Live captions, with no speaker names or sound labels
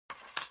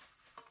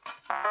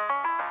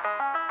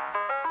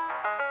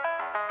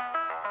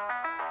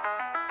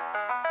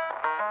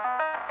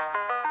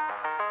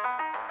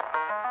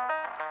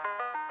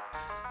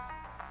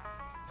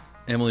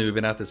Emily, we've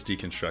been at this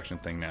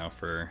deconstruction thing now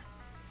for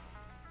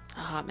a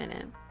hot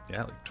minute.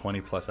 Yeah, like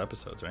 20 plus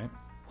episodes, right?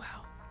 Wow.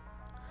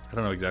 I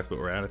don't know exactly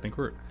what we're at. I think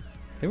we're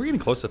getting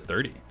close to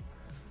 30.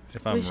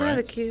 If I'm right. We should have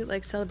a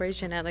cute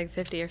celebration at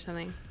 50 or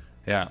something.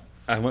 Yeah.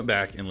 I went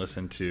back and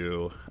listened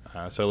to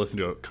so I listened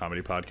to a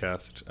comedy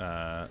podcast.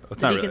 The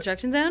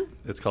Deconstruction Zone?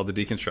 It's called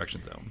The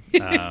Deconstruction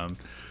Zone.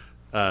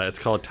 It's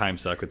called Time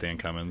Suck with Dan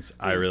Cummins.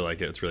 I really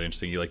like it. It's really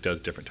interesting. He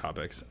does different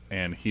topics,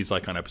 and he's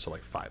on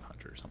episode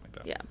 500 or something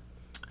like that. Yeah.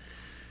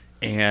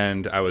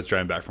 And I was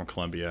driving back from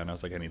Columbia, and I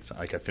was like,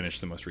 I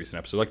finished the most recent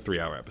episode,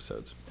 3-hour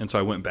episodes. And so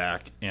I went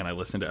back and I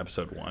listened to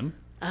episode 1.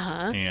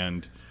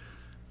 And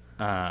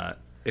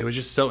it was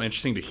just so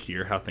interesting to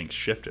hear how things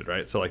shifted,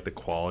 right? So the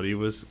quality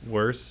was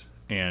worse,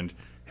 and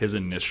his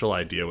initial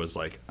idea was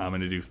I'm going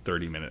to do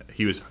 30 minutes.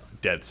 He was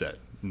dead set,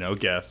 no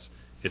guess.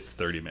 It's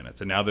 30 minutes,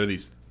 and now they're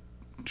these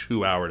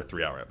 2-hour to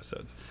 3-hour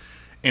episodes.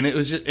 And it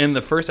was just in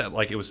the first,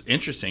 it was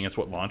interesting. It's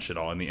what launched it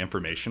all. And the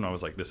information, I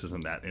was like, this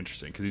isn't that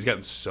interesting, because he's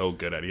gotten so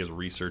good at it. He has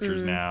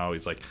researchers now.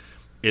 He's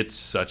it's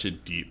such a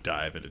deep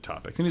dive into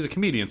topics. And he's a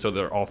comedian, so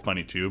they're all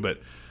funny too. But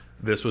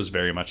this was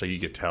very much you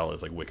could tell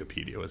is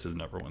Wikipedia was his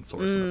number one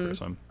source in the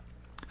first one.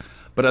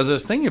 But as I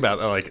was thinking about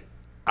it,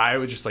 I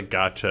would just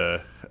got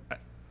to,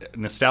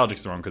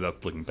 nostalgic's wrong because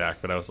that's looking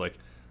back. But I was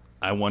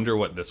I wonder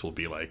what this will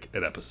be like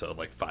at episode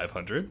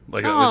 500. It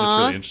was just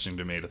really interesting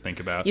to me to think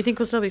about. You think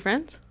we'll still be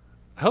friends?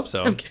 I hope so.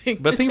 I'm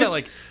kidding. But think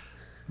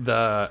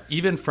about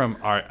even from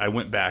I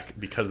went back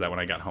because of that. When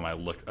I got home, I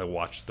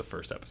watched the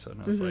first episode,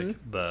 and I was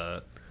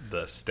the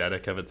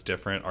aesthetic of it's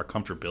different, our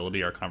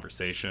comfortability, our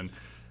conversation.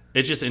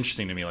 It's just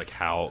interesting to me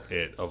how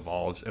it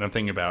evolves. And I'm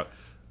thinking about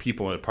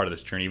people as part of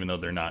this journey, even though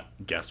they're not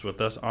guests with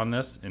us on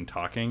this and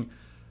talking.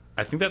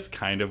 I think that's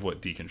kind of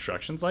what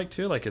deconstruction's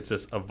too. It's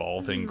this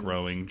evolving,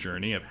 growing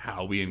journey of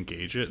how we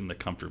engage it and the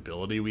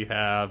comfortability we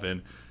have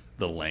and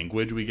the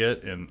language we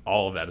get, and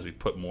all of that as we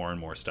put more and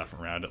more stuff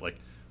around it.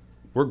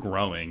 We're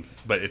growing,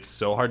 but it's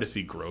so hard to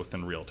see growth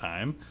in real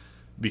time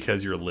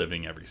because you're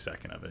living every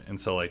second of it.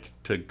 And so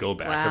to go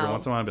back every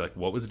once in a while and be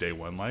what was day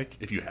one like,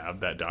 if you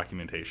have that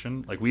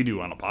documentation we do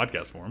on a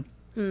podcast form.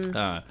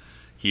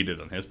 He did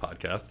on his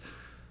podcast,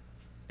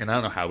 and I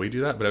don't know how we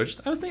do that, but I was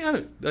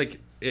thinking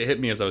it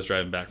hit me as I was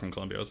driving back from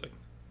Columbia. I was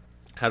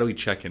how do we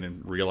check in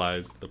and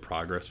realize the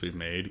progress we've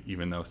made,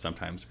 even though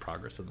sometimes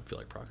progress doesn't feel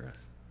like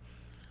progress?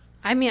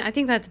 I mean, I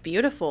think that's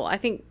beautiful. I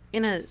think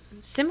in a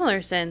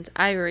similar sense,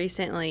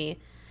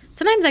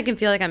 sometimes I can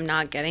feel I'm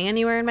not getting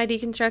anywhere in my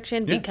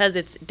deconstruction because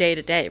it's day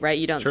to day, right?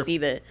 You don't see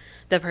the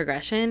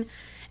progression.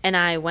 And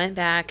I went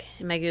back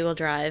in my Google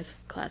Drive,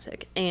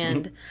 classic,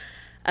 and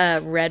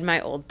read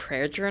my old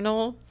prayer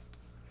journal.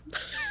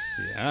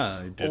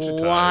 Yeah,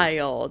 digitized.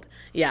 Wild.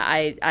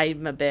 Yeah,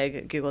 I'm a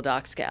big Google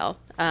Docs gal.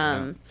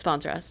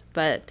 Sponsor us.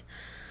 But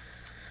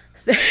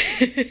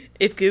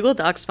if Google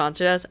Docs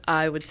sponsored us,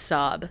 I would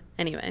sob.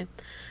 Anyway.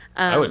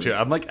 I would too.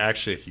 I'm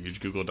actually a huge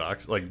Google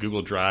Docs,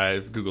 Google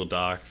Drive, Google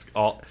Docs,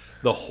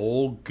 the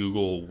whole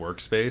Google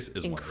workspace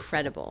is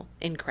incredible. Wonderful.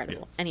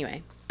 Incredible. Yeah.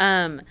 Anyway.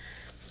 And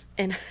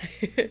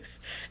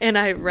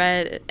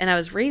I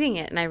was reading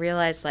it, and I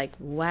realized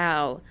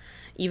wow,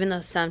 even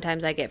though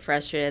sometimes I get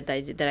frustrated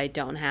that I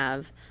don't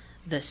have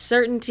the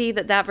certainty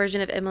that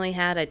version of Emily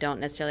had, I don't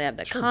necessarily have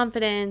the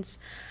confidence.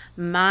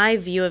 My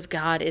view of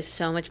God is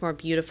so much more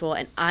beautiful,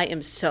 and I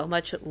am so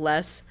much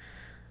less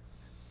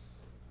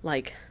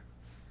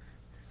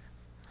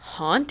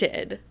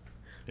haunted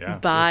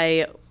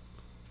by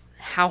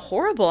how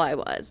horrible I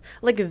was.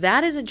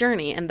 That is a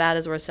journey, and that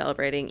is worth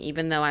celebrating,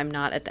 even though I'm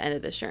not at the end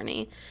of this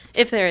journey,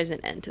 if there is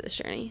an end to this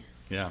journey.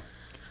 Yeah.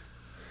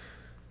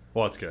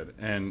 Well, it's good.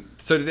 And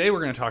so today we're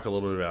going to talk a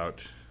little bit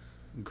about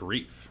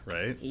grief,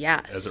 right?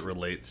 Yes. As it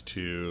relates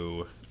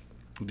to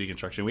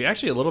deconstruction. We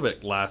actually, a little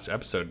bit last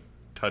episode,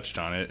 touched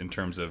on it in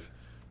terms of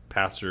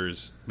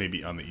pastors,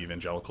 maybe on the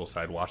evangelical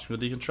side, watching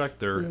the deconstruct.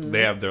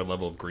 They have their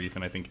level of grief,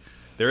 and I think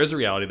there is a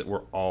reality that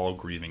we're all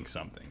grieving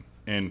something.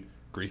 And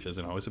grief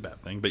isn't always a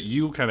bad thing, but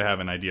you kind of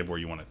have an idea of where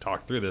you want to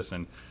talk through this.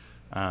 And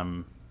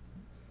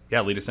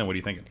lead us in. What are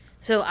you thinking?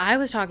 So I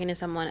was talking to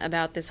someone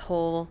about this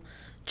whole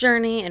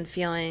journey and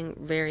feeling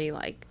very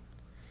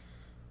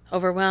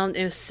overwhelmed.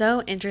 It was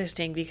so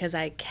interesting because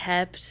I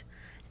kept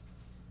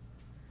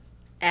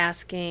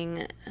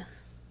asking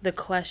the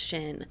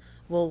question,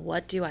 well,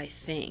 what do I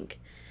think?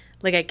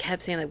 I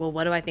kept saying well,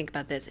 what do I think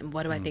about this? And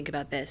what do I think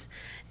about this?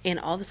 And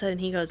all of a sudden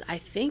he goes, I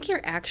think you're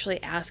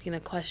actually asking the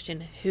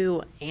question,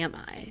 who am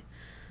I?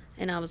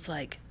 And I was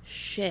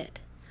shit.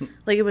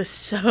 It was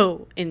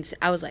so insane.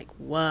 I was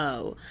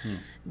whoa,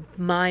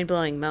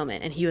 mind-blowing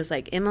moment. And he was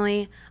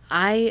Emily,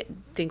 I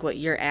think what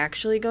you're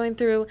actually going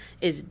through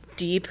is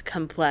deep,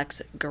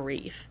 complex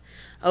grief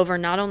over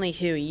not only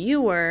who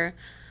you were,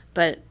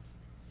 but,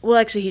 well,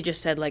 actually, he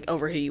just said,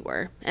 over who you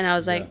were. And I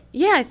was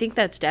yeah, I think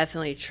that's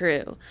definitely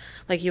true.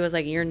 He was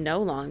you're no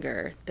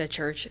longer the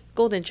church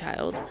golden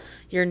child.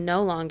 You're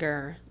no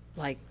longer,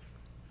 like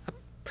a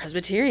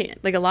Presbyterian,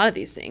 like a lot of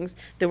these things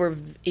that were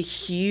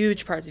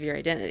huge parts of your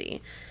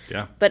identity.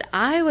 Yeah. But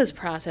I was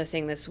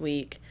processing this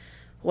week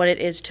what it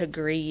is to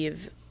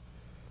grieve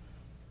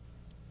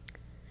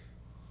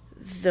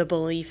the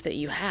belief that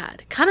you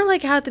had. Kind of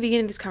like how at the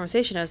beginning of this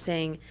conversation I was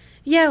saying,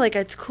 yeah, like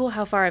it's cool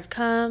how far I've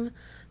come,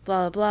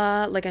 blah,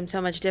 blah, blah, like I'm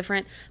so much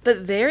different.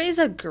 But there is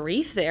a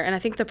grief there. And I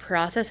think the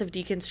process of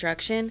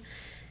deconstruction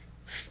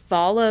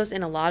follows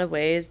in a lot of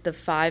ways the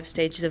 5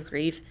 stages of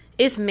grief,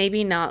 if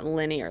maybe not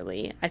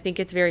linearly. I think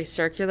it's very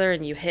circular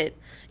and you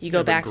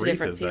go back to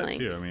different feelings.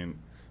 Too. I mean,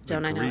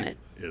 don't I know it?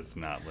 Is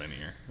not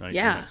linear. Like,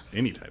 yeah.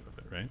 Any type of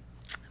it, right?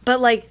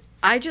 But like,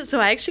 I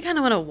actually kind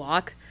of want to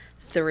walk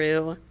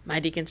through my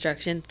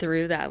deconstruction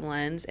through that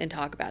lens and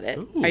talk about it.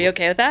 Ooh. Are you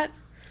okay with that?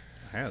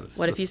 Yeah,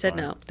 what if you said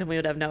no? Then we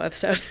would have no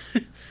episode.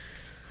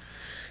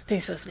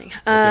 Thanks for listening.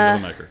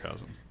 Welcome to the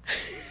microcosm.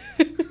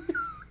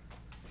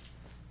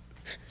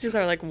 These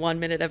are like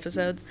 1-minute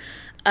episodes.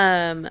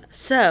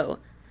 So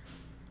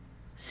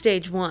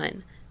stage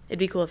 1, it'd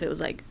be cool if it was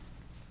like,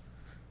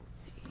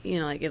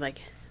 it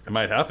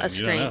might happen. A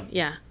screen. You don't know.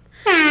 Yeah.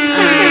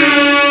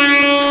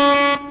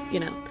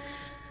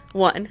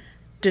 1,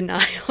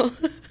 denial.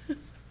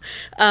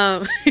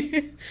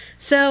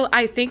 So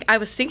I think I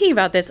was thinking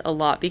about this a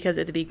lot because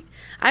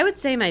I would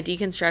say my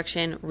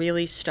deconstruction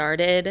really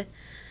started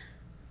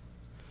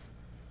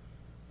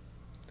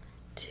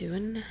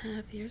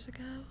 2.5 years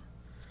ago.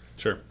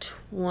 Sure.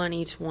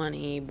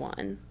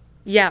 2021.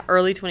 Yeah,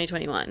 early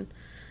 2021.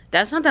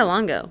 That's not that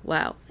long ago.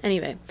 Wow.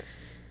 Anyway.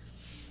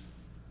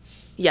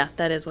 Yeah,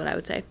 that is what I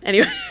would say.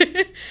 Anyway.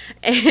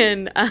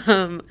 And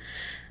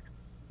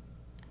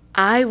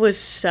I was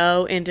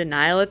so in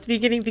denial at the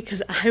beginning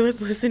because I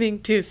was listening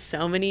to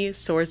so many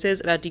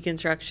sources about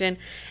deconstruction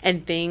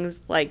and things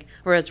like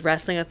where I was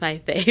wrestling with my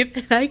faith.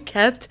 And I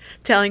kept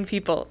telling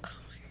people,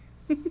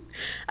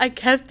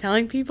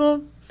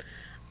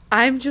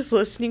 I'm just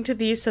listening to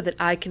these so that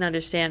I can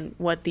understand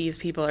what these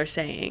people are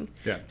saying.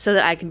 Yeah. So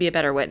that I can be a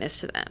better witness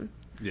to them.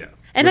 Yeah.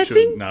 And Which I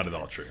think is not at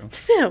all true.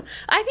 No,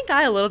 I think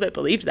I a little bit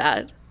believed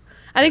that.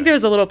 I think there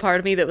was a little part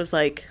of me that was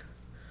like,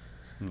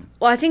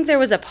 well, I think there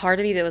was a part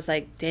of me that was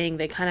like, dang,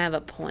 they kind of have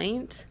a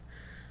point.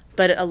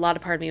 But a lot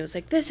of part of me was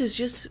like, this is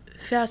just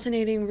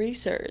fascinating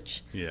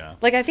research. Yeah.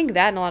 Like, I think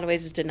that in a lot of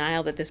ways is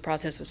denial that this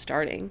process was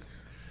starting.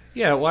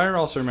 Yeah, well, I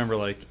also remember,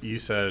 like, you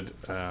said,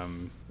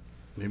 maybe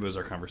it was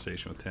our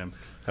conversation with Tim,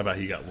 how about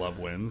he got Love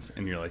Wins,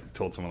 and you're like,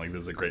 told someone, like,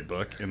 this is a great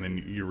book, and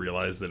then you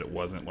realized that it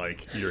wasn't,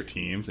 like, your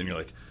team's, and you're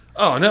like,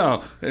 oh,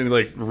 no, and you,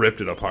 like,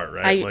 ripped it apart,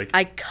 right?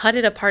 I cut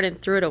it apart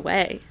and threw it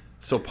away.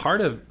 So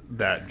part of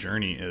that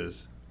journey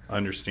is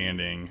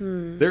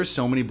understanding there's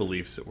so many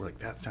beliefs that were like,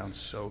 that sounds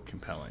so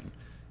compelling.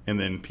 And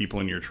then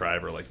people in your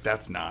tribe are like,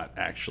 that's not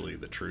actually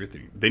the truth.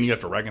 Then you have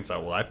to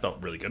reconcile, well, I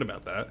felt really good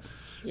about that.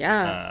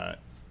 Yeah.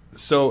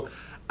 So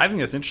I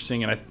think that's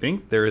interesting. And I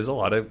think there is a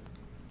lot of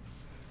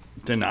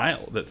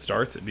denial that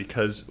starts it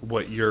because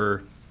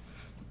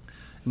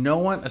no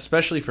one,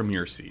 especially from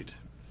your seed,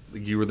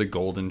 you were the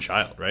golden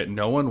child, right?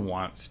 No one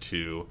wants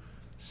to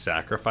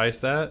sacrifice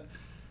that.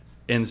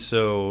 And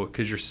so,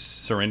 because you're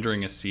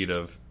surrendering a seed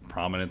of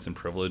prominence and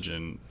privilege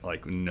and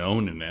like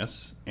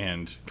knownness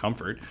and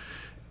comfort,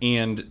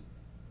 and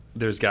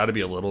there's got to be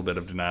a little bit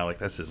of denial, like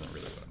this isn't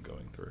really what I'm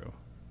going through.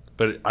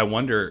 But I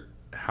wonder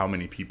how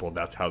many people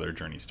that's how their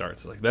journey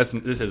starts. Like this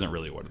isn't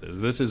really what it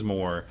is. This is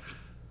more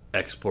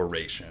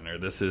exploration, or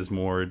this is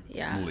more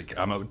like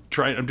I'm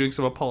doing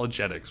some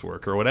apologetics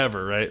work or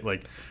whatever, right?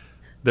 Like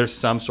there's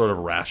some sort of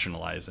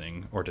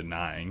rationalizing or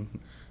denying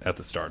at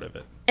the start of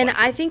it. And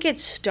I think it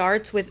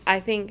starts with I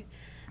think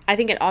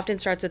it often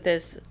starts with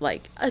this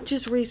like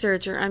just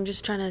research, or I'm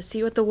just trying to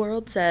see what the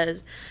world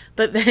says.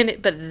 But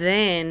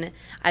then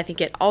I think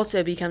it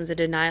also becomes a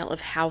denial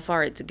of how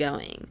far it's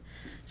going.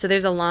 So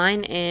there's a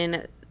line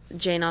in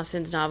Jane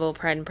Austen's novel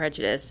Pride and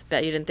Prejudice.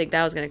 Bet you didn't think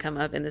that was going to come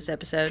up in this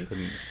episode.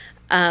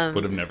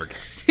 Would have never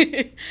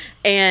guessed.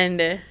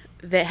 And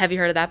have you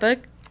heard of that book?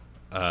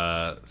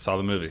 Saw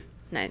the movie.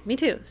 Nice. Me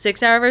too.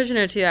 6-hour version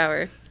or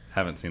 2-hour?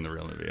 Haven't seen the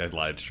real movie. I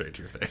lied straight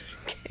to your face.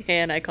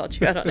 And I called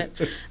you out on it.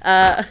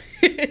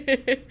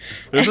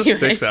 There's a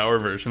 6-hour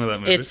version of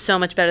that movie. It's so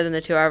much better than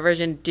the 2-hour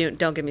version.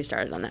 Don't get me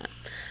started on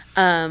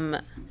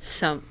that.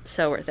 So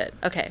worth it.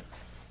 Okay.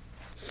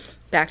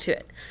 Back to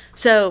it.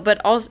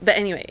 But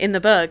anyway, in the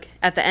book,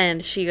 at the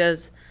end, she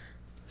goes,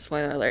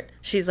 spoiler alert,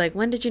 she's like,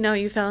 when did you know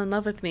you fell in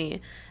love with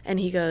me? And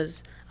he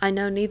goes, I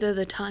know neither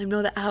the time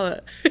nor the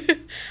hour.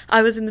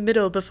 I was in the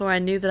middle before I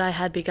knew that I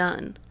had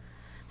begun.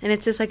 And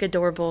it's this like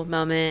adorable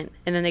moment,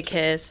 and then they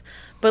kiss.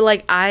 But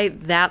like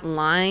that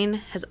line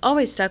has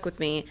always stuck with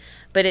me,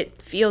 but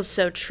it feels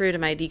so true to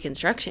my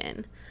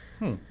deconstruction.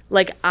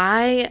 Like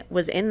I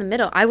was in the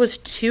middle. I was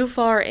too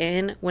far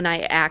in when I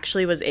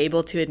actually was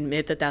able to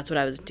admit that that's what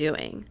I was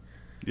doing.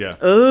 Yeah.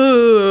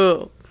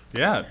 Ooh.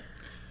 Yeah.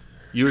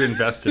 You had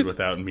invested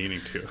without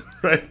meaning to,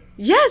 right?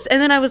 Yes. And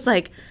then I was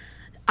like,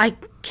 I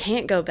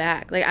can't go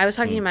back. Like I was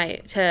talking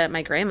to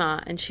my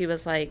grandma, and she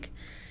was like,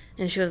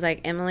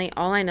 Emily,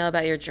 all I know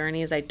about your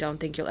journey is I don't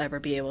think you'll ever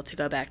be able to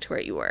go back to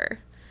where you were.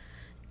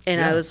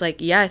 And I was like,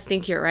 yeah, I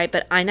think you're right.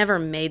 But I never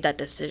made that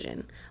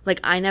decision. Like,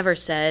 I never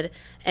said,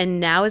 and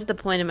now is the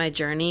point in my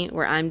journey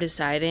where I'm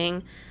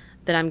deciding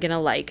that I'm going to,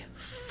 like,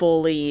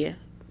 fully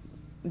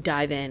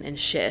dive in and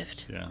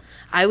shift. Yeah.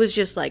 I was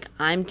just like,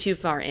 I'm too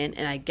far in,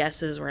 and I guess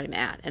this is where I'm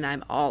at, and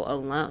I'm all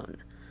alone.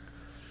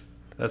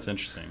 That's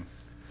interesting.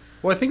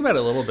 Well, I think about it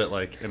a little bit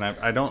like, and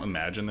I don't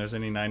imagine there's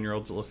any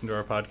 9-year-olds that listen to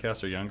our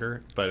podcast or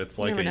younger, but it's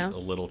like a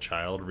little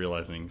child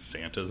realizing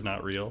Santa's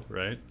not real,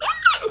 right?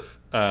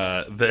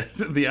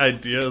 The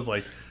idea is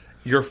like,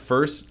 your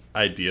first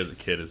idea as a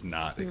kid is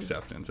not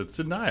acceptance, it's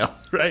denial,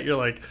 right? You're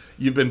like,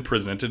 you've been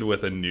presented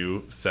with a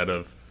new set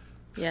of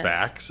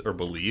facts or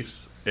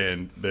beliefs,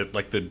 and that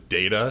like the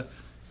data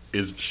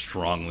is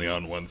strongly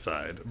on one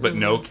side, but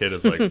no kid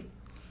is like,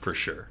 for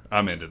sure,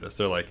 I'm into this.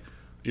 They're like,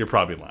 you're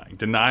probably lying.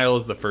 Denial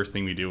is the first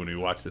thing we do when we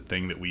watch the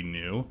thing that we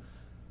knew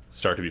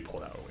start to be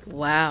pulled out away from us.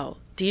 Wow.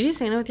 Do you do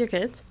Santa with your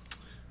kids?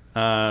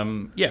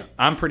 Yeah,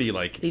 I'm pretty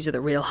like, these are the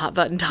real hot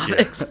button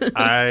topics.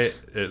 Yeah,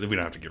 we don't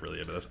have to get really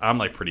into this. I'm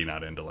like pretty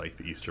not into like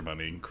the Easter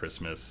Bunny,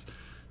 Christmas,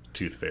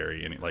 Tooth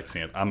Fairy, and like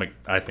Santa.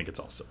 I think it's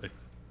all silly.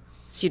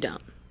 So you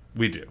don't?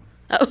 We do.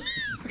 Oh,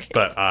 okay.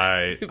 But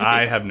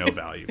I have no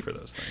value for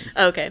those things.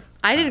 Okay.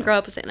 I didn't grow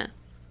up with Santa.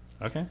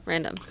 Okay.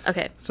 Random.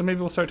 Okay. So maybe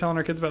we'll start telling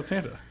our kids about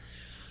Santa.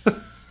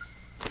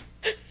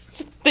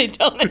 They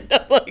don't end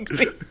up like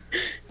me.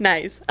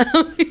 Nice.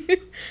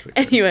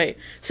 Anyway,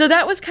 so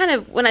that was kind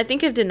of, when I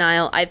think of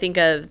denial, I think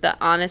of the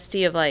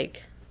honesty of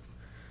like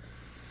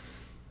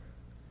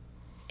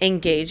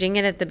engaging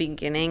it at the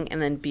beginning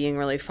and then being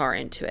really far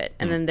into it.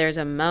 And then there's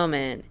a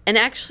moment, and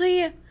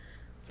actually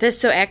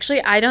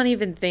I don't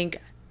even think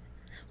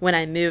when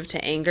I moved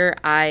to anger,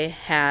 I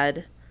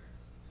had,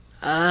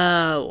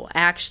 the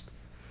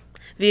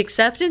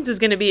acceptance is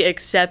going to be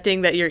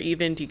accepting that you're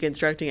even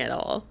deconstructing at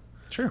all.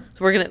 Sure.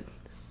 So we're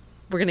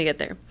gonna get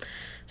there.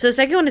 So the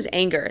second one is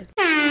anger.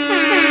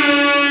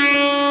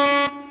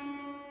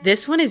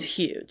 This one is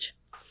huge.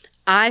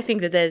 I think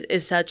that this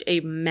is such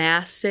a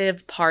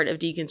massive part of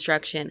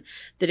deconstruction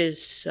that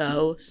is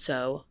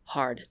so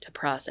hard to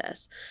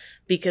process,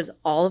 because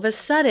all of a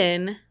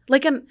sudden,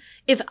 like,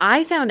 if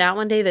I found out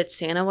one day that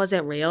Santa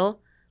wasn't real,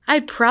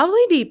 I'd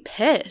probably be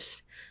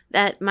pissed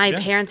that my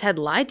parents had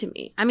lied to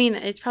me. I mean,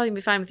 it's probably gonna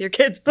be fine with your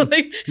kids, but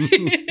like,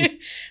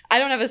 I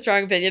don't have a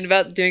strong opinion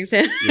about doing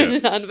Santa or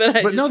not, but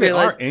I just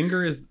realized. Our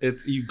anger is,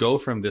 you go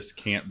from this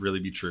can't really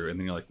be true, and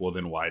then you're like, well,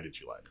 then why did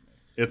you lie to me?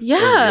 It's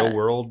a real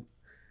world,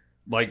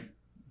 like,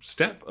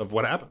 step of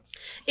what happens.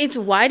 It's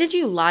why did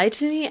you lie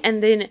to me?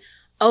 And then,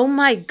 oh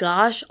my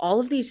gosh, all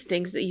of these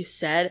things that you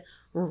said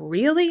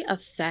really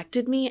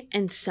affected me,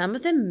 and some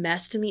of them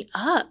messed me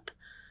up.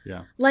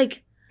 Yeah.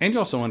 Like, and you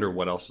also wonder,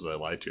 what else was I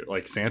lied to?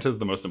 Like, Santa's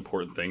the most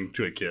important thing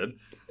to a kid.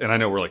 And I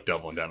know we're like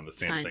doubling down on the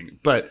Santa thing.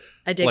 But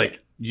I dig like,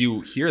 it.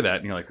 You hear that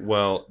and you're like,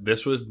 well,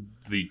 this was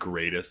the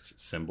greatest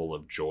symbol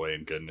of joy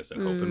and goodness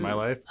and hope in my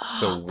life.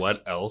 So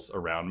what else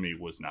around me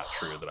was not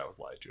true that I was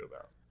lied to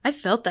about? I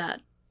felt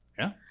that.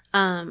 Yeah.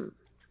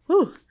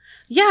 Whew.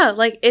 Yeah,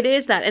 like, it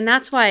is that. And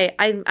that's why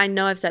I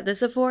know I've said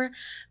this before,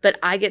 but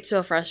I get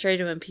so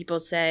frustrated when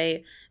people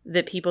say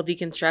that people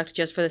deconstruct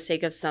just for the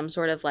sake of some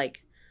sort of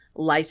like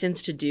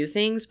license to do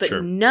things.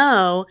 But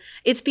no,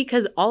 it's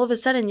because all of a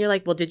sudden you're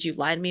like, well, did you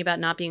lie to me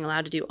about not being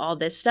allowed to do all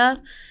this stuff?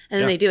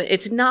 And then they do it.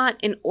 It's not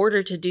in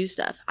order to do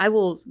stuff. I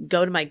will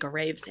go to my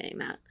grave saying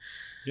that.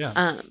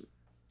 Yeah.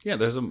 Yeah,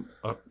 there's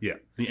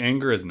the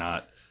anger is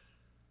not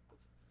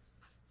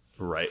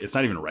right. It's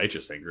not even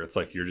righteous anger. It's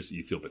like,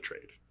 you feel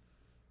betrayed.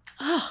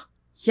 Oh,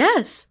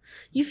 yes.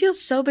 You feel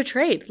so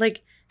betrayed.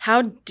 Like,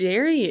 how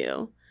dare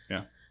you?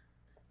 Yeah.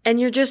 And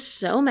you're just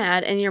so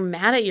mad, and you're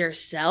mad at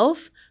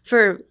yourself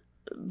for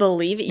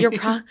believing you're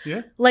I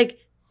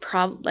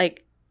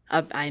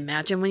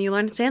imagine when you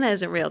learn Santa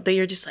isn't real, that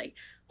you're just like,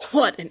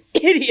 what an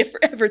idiot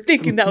for ever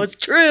thinking that was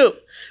true.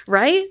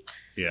 Right?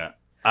 Yeah.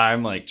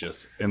 I'm like,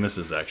 and this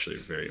is actually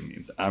very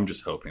mean. I'm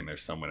just hoping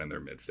there's someone in their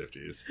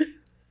mid-50s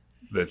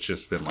that's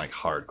just been like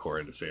hardcore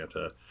into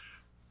Santa,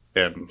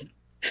 and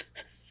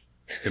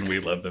we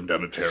led them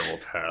down a terrible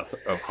path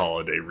of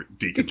holiday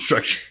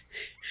deconstruction.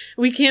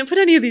 We can't put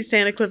any of these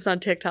Santa clips on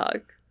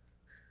TikTok.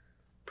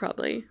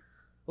 Probably.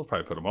 We'll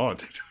probably put them all on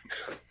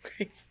TikTok.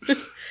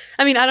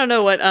 I mean, I don't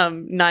know what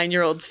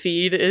 9-year-olds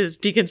feed is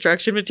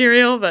deconstruction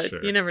material, but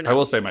you never know. I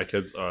will say my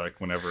kids are like,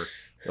 whenever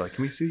they're like,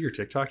 can we see your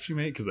TikToks you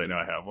make? Because they know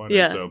I have one.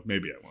 Yeah. And so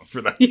maybe I won't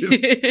for that.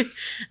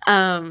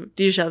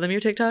 Do you show them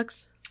your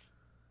TikToks?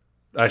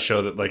 I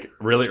show that, like,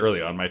 really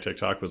early on, my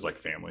TikTok was like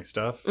family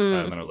stuff.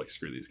 And then I was like,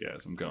 screw these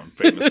guys, I'm going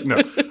famous.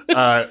 No.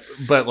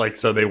 But like,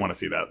 so they want to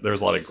see that.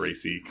 There's a lot of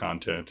Gracie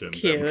content and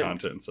them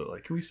content. So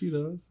like, can we see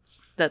those?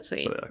 That's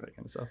sweet. So they like that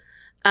kind of stuff.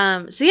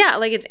 So yeah,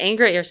 like, it's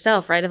anger at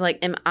yourself, right? Of like,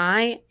 am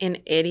I an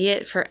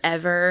idiot for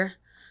ever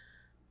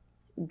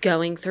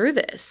going through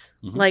this?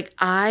 Mm-hmm. Like,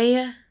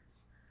 I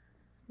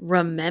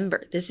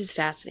remember, this is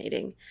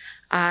fascinating.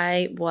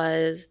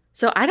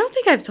 So I don't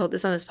think I've told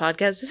this on this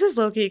podcast. This is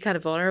low-key kind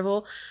of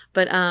vulnerable,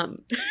 but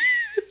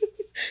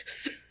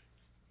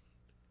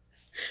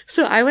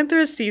So I went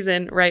through a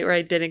season, right, where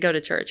I didn't go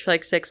to church for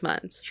like 6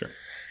 months. Sure.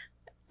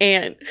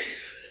 And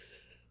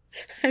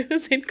I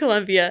was in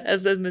Columbia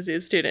as a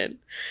Mizzou student.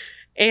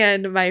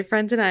 And my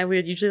friends and I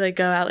would usually like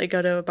go out, like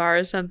go to a bar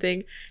or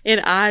something.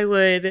 And I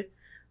would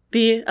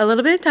be a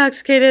little bit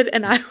intoxicated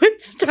and I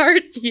would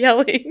start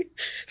yelling,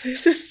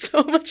 "This is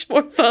so much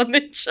more fun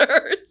than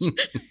church." And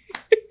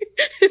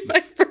my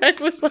friend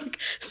was like,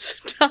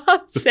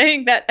 "Stop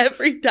saying that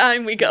every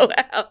time we go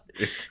out."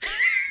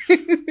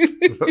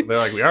 They're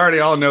like, "We already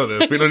all know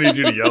this. We don't need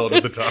you to yell it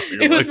at the top of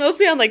your It was voice."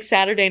 mostly on like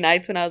Saturday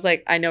nights when I was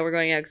like, I know we're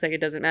going out because like it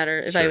doesn't matter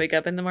if I Sure. wake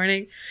up in the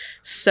morning.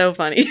 So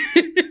funny.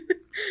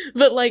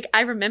 But like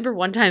I remember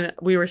one time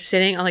we were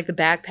sitting on like the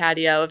back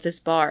patio of this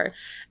bar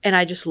and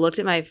I just looked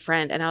at my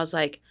friend and I was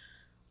like,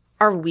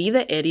 are we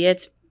the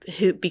idiots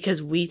who,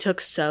 because we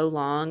took so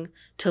long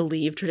to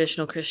leave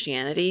traditional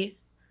Christianity?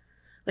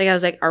 Like I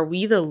was like, are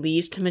we the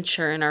least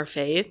mature in our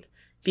faith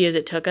because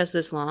it took us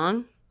this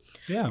long?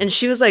 Yeah. And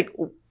she was like,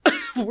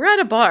 we're at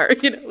a bar,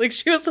 you know, like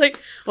she was like,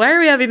 why are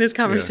we having this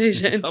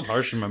conversation? Yeah. Stop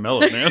harshing my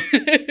mellow, man.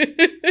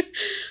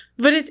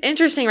 But it's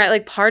interesting, right?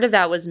 Like part of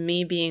that was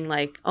me being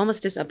like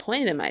almost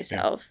disappointed in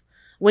myself.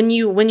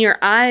 Yeah. When your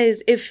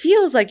eyes, it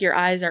feels like your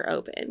eyes are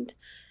opened.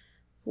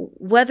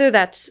 Whether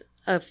that's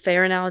a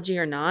fair analogy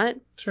or not,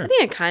 Sure. I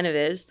think it kind of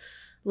is.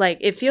 Like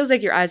it feels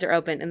like your eyes are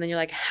open and then you're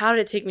like, how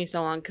did it take me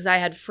so long? Because I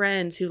had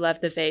friends who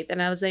left the faith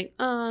and I was like,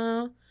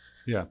 oh,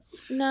 Yeah.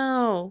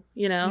 no,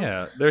 you know?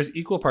 Yeah. There's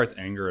equal parts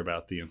anger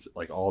about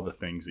like all the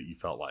things that you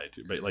felt lied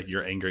to, but like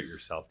you're angry at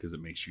yourself because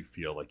it makes you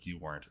feel like you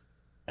weren't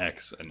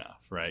X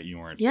enough, right? You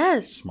weren't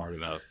smart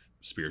enough,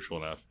 spiritual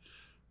enough,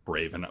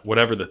 brave enough,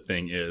 whatever the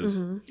thing is.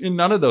 Mm-hmm. And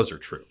none of those are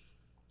true.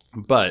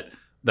 But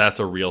that's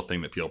a real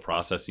thing that people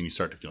process and you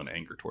start to feel an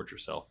anger towards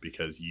yourself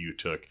because you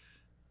took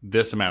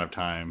this amount of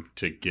time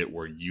to get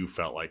where you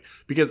felt like,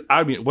 because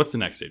I mean, what's the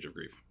next stage of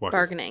grief?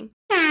 Bargaining.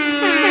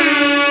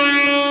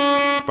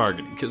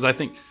 Because I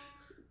think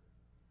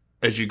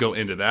as you go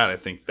into that, I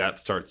think that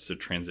starts to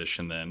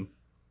transition. Then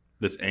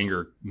this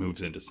anger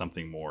moves into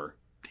something more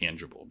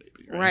tangible,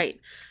 maybe. Right.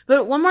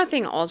 But one more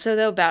thing also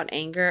though about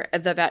anger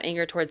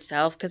towards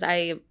self, because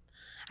I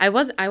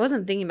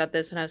wasn't thinking about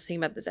this when I was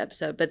thinking about this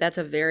episode, but that's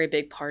a very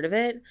big part of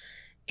it.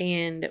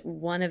 And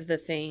one of the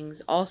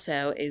things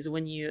also is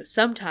when you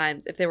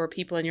sometimes, if there were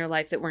people in your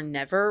life that were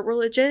never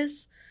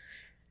religious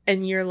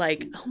and you're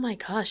like, oh my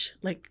gosh,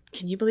 like,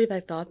 can you believe I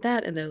thought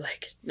that? And they're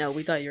like, no,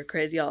 we thought you were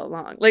crazy all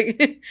along.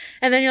 Like,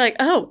 and then you're like,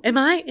 oh, am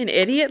I an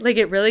idiot? Like,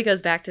 it really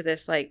goes back to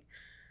this, like,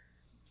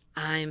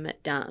 I'm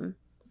dumb.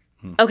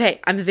 Okay,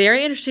 I'm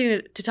very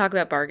interested to talk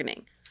about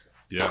bargaining.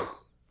 Yeah.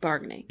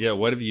 Bargaining. Yeah,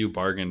 what have you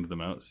bargained the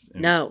most?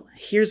 No,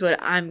 here's what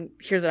I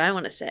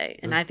want to say,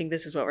 and I think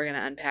this is what we're going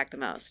to unpack the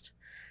most.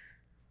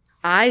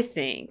 I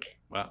think.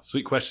 Wow,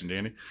 sweet question,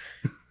 Danny.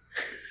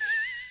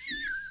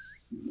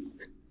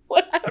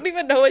 What? I don't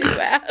even know what you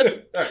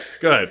asked.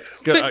 Go ahead.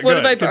 What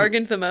have I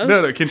bargained the most?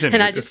 No, continue.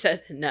 And I just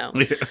said no.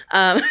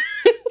 Yeah.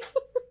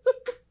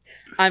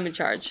 I'm in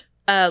charge.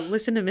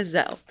 Listen to Ms.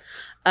 Zell.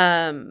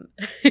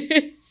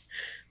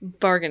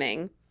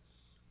 Bargaining.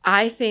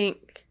 I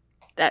think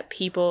that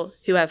people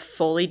who have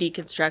fully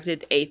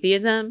deconstructed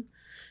atheism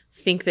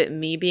think that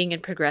me being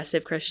in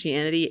progressive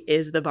Christianity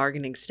is the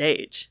bargaining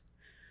stage.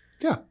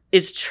 Yeah.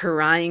 Is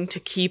trying to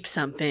keep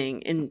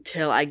something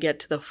until I get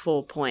to the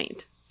full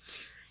point.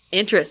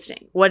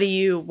 Interesting. What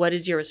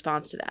is your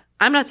response to that?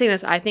 I'm not saying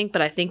that's what I think,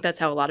 but I think that's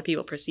how a lot of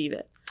people perceive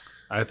it.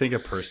 I think a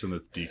person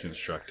that's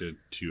deconstructed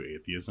to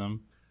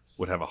atheism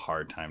would have a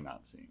hard time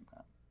not seeing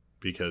that,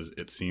 because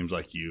it seems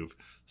like you've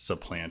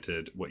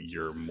supplanted what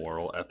your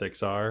moral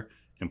ethics are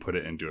and put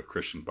it into a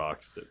Christian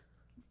box that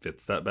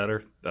fits that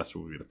better. That's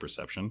what would be the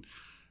perception.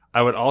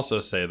 I would also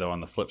say, though,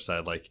 on the flip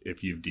side, like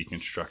if you've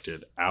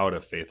deconstructed out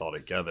of faith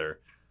altogether,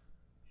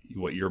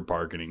 what you're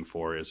bargaining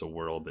for is a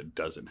world that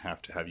doesn't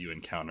have to have you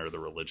encounter the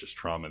religious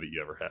trauma that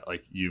you ever had.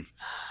 Like you've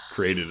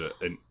created a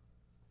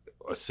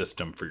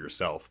system for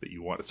yourself that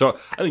you want. So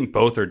I think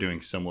both are doing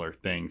similar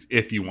things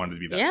if you wanted to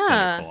be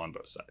that cynical on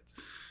both sides.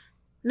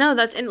 No,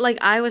 that's, and like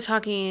I was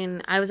at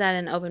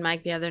an open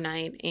mic the other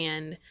night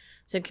and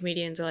some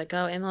comedians were like,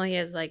 oh, Emily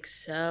is like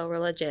so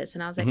religious.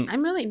 And I was like,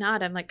 I'm really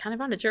not. I'm like kind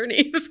of on a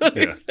journey.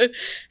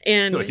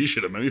 And like, you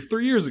should have met me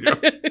 3 years ago.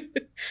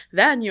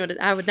 That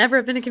I would never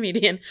have been a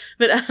comedian.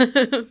 But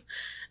and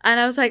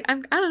I was like, I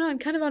don't know, I'm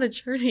kind of on a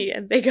journey.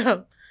 And they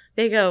go,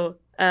 they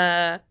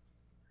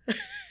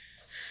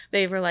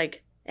were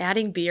like,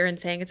 adding beer and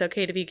saying it's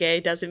okay to be gay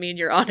doesn't mean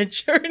you're on a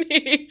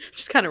journey. Which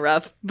is kind of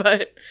rough,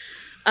 but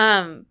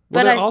well,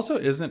 there also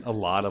isn't a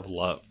lot of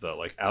love though,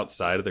 like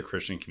outside of the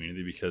Christian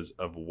community, because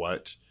of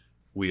what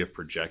we have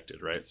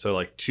projected, right? So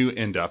like to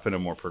end up in a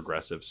more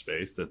progressive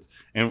space that's,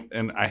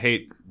 and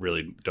I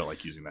don't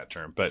like using that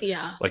term, but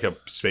like a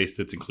space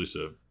that's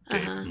inclusive of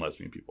gay and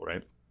lesbian people,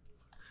 right?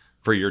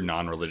 For your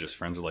non-religious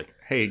friends are like,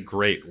 hey,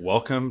 great,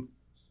 welcome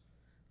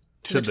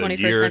to the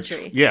 21st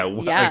century. Yeah.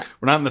 Like,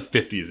 we're not in the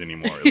 50s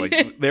anymore.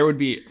 Like there would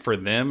be, for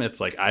them, it's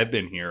like, I've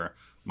been here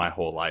my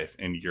whole life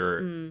and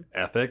your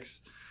ethics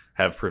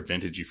have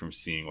prevented you from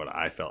seeing what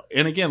I felt.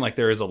 And again, like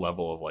there is a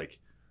level of like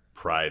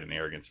pride and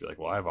arrogance to be like,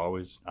 well, I've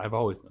always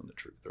known the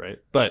truth, right?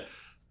 But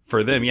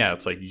for them, yeah,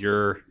 it's like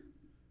your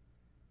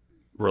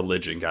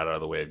religion got out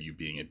of the way of you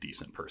being a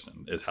decent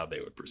person is how they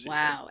would perceive it.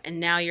 Wow. And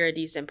now you're a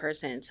decent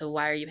person. So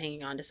why are you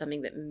hanging on to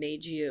something that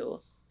made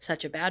you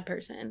such a bad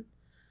person?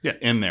 Yeah,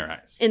 in their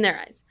eyes. In their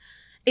eyes.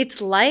 It's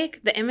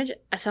like the image.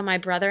 So my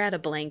brother had a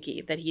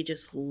blankie that he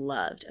just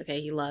loved. Okay,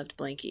 he loved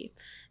blankie.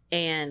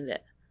 And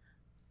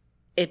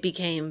it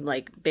became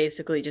like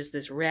basically just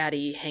this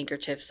ratty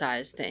handkerchief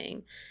size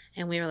thing.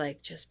 And we were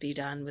like, just be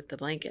done with the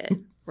blanket,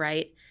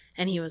 right?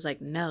 And he was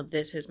like, no,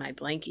 this is my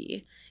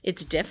blankie.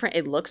 It's different.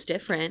 It looks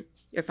different.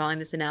 You're following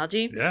this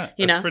analogy? Yeah,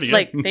 you know, pretty good.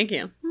 Like, thank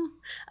you.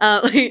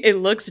 It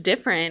looks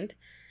different.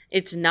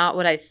 It's not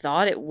what I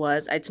thought it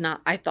was. It's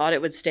not. I thought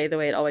it would stay the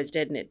way it always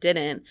did, and it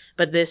didn't.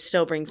 But this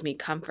still brings me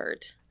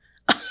comfort.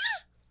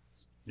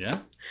 Yeah.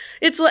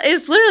 It's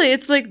literally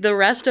like the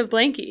rest of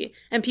blankie,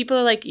 and people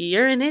are like,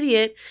 "You're an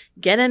idiot.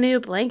 Get a new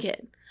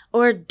blanket,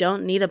 or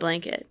don't need a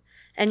blanket."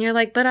 And you're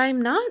like, "But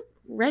I'm not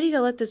ready to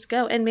let this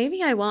go, and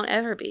maybe I won't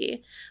ever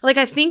be." Like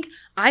I think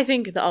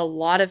that a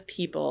lot of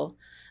people.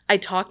 I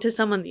talked to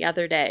someone the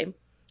other day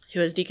who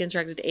has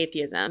deconstructed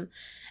atheism.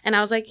 And I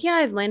was like, yeah,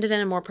 I've landed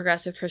in a more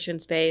progressive Christian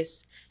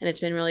space and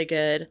it's been really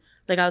good.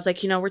 Like, I was like,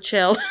 we're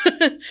chill.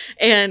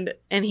 and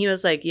he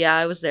was like, yeah,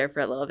 I was there for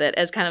a little bit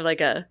as kind of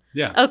like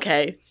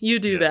okay, you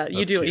do that.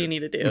 You do what you need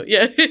to do.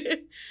 Yeah.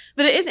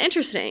 But it is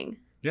interesting.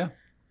 Yeah.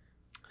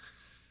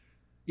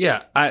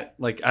 Yeah. I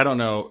don't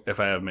know if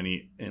I have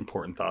many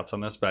important thoughts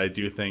on this, but I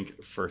do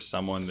think for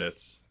someone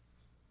that's,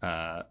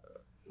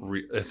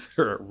 if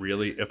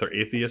they're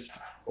atheist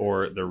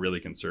or they're really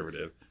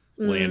conservative,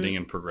 landing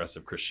in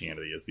progressive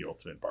Christianity is the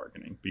ultimate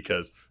bargaining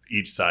because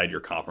each side you're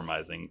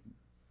compromising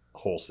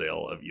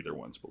wholesale of either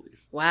one's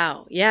belief.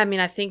 Wow. Yeah. I mean,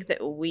 I think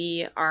that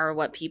we are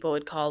what people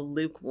would call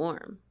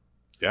lukewarm.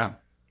 Yeah.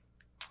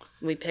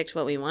 We picked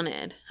what we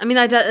wanted. I mean,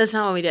 that's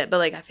not what we did, but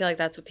like, I feel like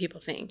that's what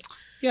people think.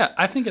 Yeah.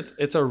 I think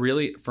it's a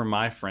really, for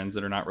my friends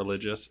that are not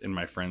religious and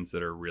my friends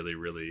that are really,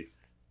 really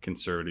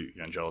conservative,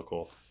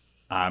 evangelical,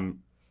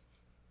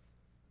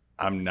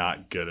 I'm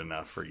not good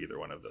enough for either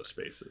one of those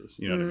spaces.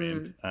 You know what I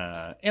mean?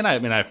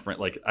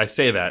 And I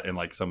say that, and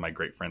like some of my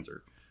great friends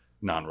are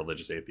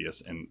non-religious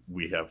atheists, and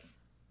we have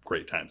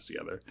great times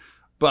together.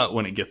 But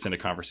when it gets into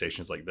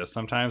conversations like this,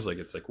 sometimes like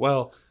it's like,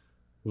 well,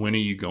 when are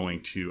you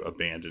going to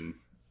abandon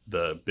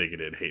the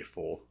bigoted,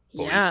 hateful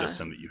belief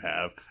system that you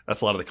have?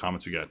 That's a lot of the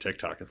comments we get on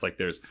TikTok. It's like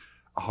there's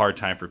a hard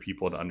time for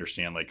people to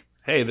understand, like,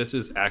 hey, this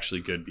is actually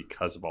good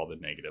because of all the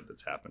negative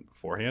that's happened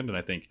beforehand. And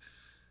I think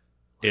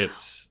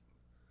it's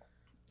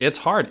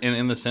hard. And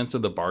in the sense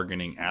of the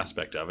bargaining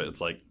aspect of it,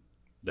 it's like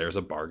there's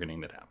a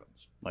bargaining that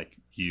happens. Like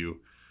you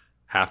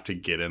have to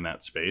get in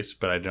that space,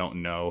 but I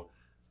don't know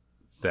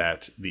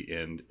that the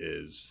end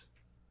is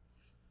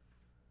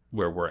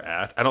where we're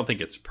at. I don't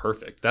think it's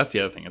perfect. That's the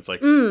other thing. It's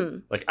like,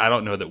 I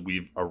don't know that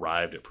we've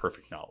arrived at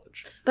perfect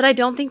knowledge. But I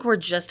don't think we're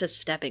just a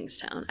stepping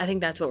stone. I think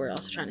that's what we're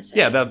also trying to say.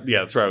 Yeah,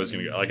 that's where I was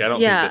going to go. Like, I don't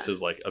think this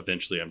is like,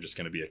 eventually I'm just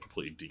going to be a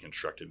completely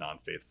deconstructed,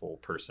 non-faithful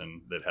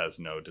person that has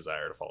no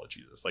desire to follow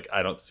Jesus. Like,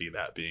 I don't see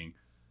that being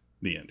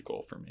the end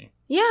goal for me.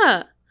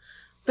 Yeah.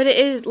 But it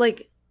is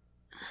like...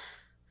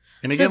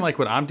 And again, like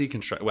when I'm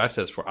deconstructing, what I've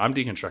said before, I'm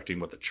deconstructing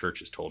what the church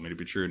has told me to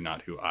be true,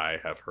 not who I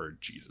have heard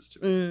Jesus to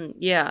be.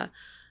 Yeah.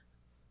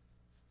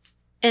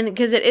 And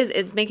because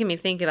it's making me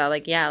think about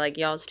like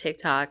y'all's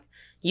TikTok,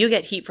 you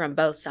get heat from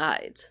both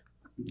sides.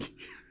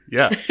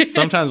 Yeah.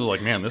 Sometimes we're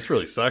like, man, this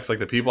really sucks. Like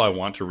the people I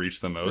want to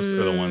reach the most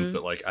are the ones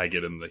that like I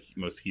get in the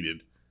most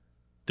heated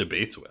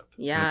debates with.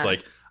 Yeah. And it's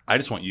like, I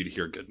just want you to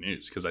hear good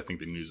news because I think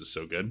the news is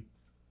so good.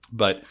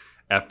 But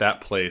at that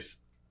place,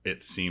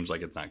 it seems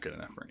like it's not good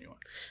enough for anyone.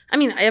 I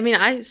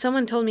mean,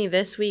 someone told me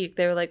this week,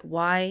 they were like,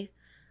 why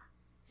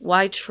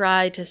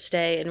try to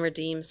stay and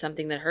redeem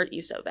something that hurt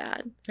you so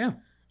bad? Yeah.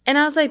 And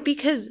I was like,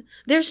 because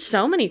there's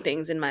so many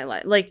things in my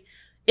life. Like,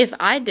 if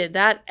I did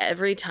that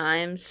every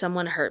time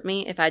someone hurt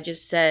me, if I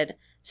just said,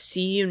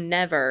 see you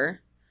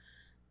never.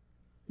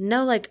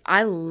 No, like,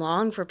 I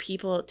long for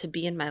people to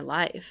be in my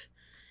life.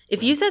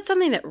 If you said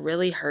something that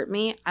really hurt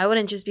me, I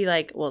wouldn't just be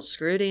like, well,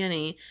 screw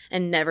Danny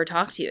and never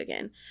talk to you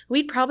again.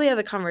 We'd probably have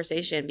a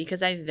conversation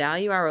because I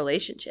value our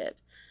relationship.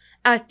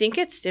 I think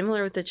it's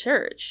similar with the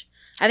church.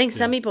 I think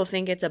some people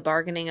think it's a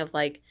bargaining of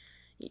like,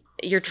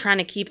 you're trying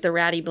to keep the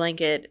ratty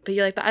blanket, but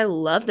you're like, but I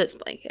love this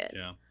blanket.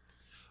 Yeah.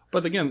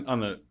 But again,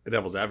 on the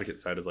devil's advocate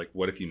side is like,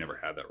 what if you never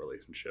had that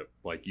relationship?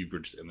 Like you were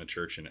just in the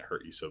church and it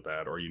hurt you so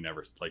bad, or you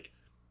never like,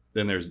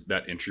 then there's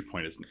that entry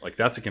point is like,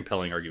 that's a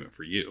compelling argument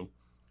for you.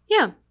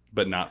 Yeah.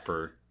 But not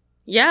for.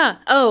 Yeah.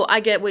 Oh, I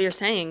get what you're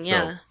saying.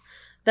 Yeah.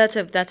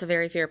 So, that's a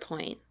very fair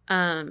point.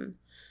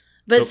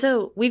 But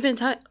so we've been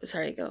talking,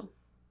 sorry, go.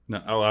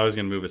 No. Oh, I was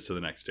going to move us to the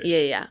next stage.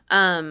 Yeah.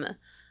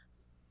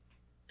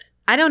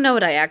 I don't know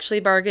what I actually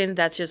bargained.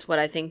 That's just what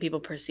I think people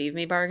perceive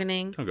me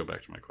bargaining. Don't go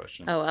back to my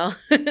question. Oh, well.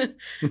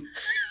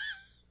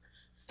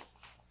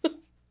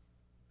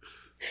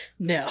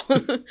 No.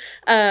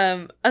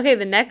 Okay,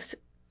 the next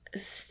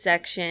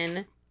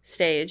section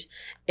stage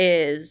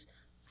is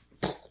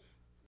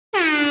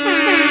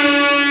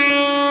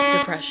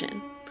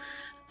depression.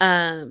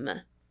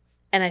 And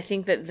I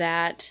think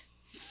that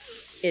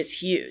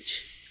is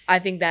huge. I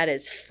think that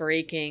is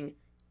freaking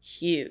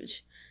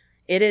huge.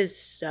 It is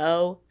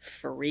so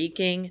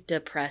freaking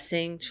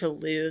depressing to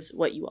lose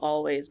what you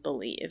always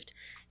believed.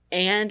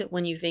 And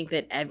when you think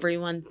that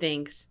everyone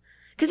thinks,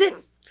 because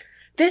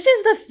this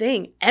is the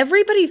thing.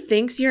 Everybody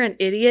thinks you're an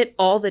idiot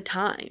all the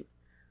time.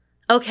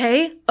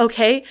 Okay?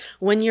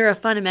 When you're a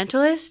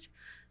fundamentalist,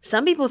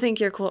 some people think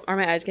you're cool. Are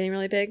my eyes getting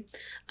really big?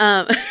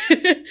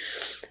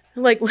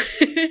 Like,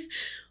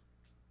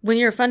 when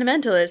you're a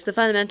fundamentalist, the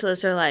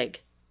fundamentalists are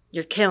like,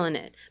 you're killing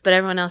it. But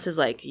everyone else is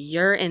like,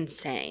 you're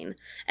insane.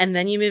 And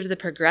then you move to the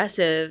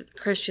progressive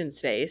Christian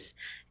space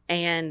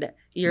and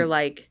you're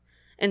like,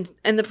 and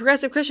the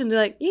progressive Christians are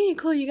like, yeah,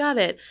 cool, you got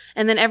it.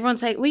 And then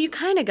everyone's like, well, you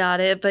kind of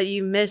got it, but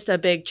you missed a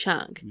big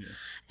chunk. Yeah.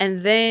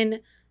 And then,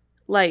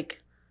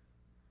 like,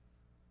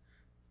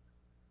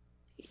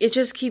 it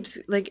just keeps,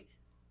 like,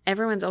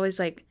 everyone's always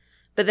like,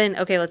 but then,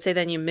 okay, let's say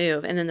then you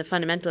move. And then the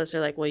fundamentalists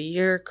are like, well,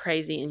 you're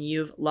crazy and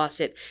you've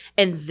lost it.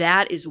 And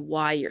that is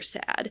why you're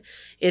sad.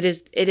 It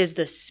is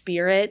the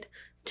spirit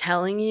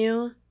telling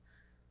you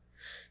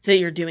that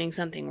you're doing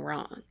something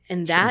wrong.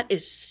 And that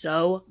is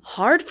so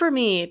hard for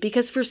me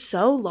because for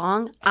so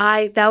long,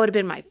 that would have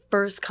been my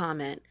first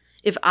comment.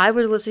 If I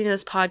were listening to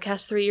this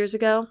podcast 3 years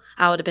ago,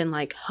 I would have been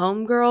like,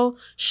 homegirl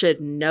should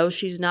know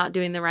she's not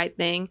doing the right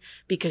thing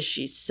because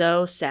she's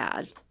so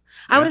sad.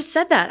 Yeah. I would have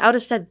said that. I would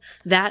have said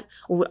that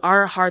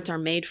our hearts are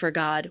made for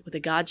God with a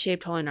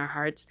God-shaped hole in our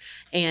hearts.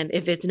 And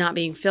if it's not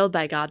being filled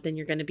by God, then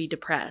you're going to be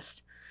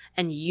depressed.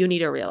 And you need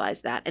to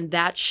realize that. And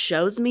that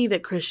shows me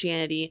that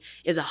Christianity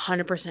is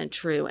 100%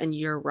 true and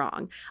you're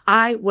wrong.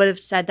 I would have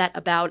said that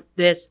about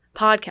this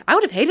podcast. I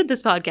would have hated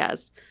this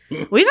podcast.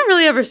 We haven't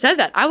really ever said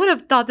that. I would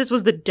have thought this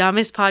was the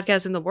dumbest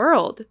podcast in the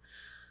world.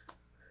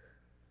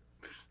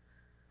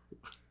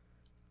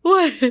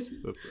 What?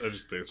 I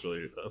just think it's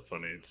really a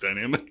funny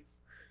dynamic.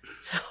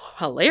 So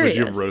hilarious. Would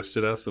you have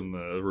roasted us in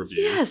the reviews?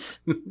 Yes.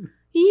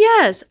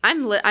 Yes.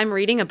 I'm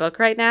reading a book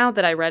right now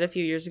that I read a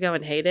few years ago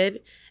and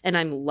hated, and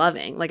I'm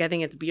loving. Like, I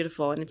think it's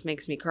beautiful and it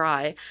makes me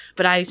cry,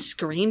 but I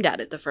screamed at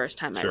it the first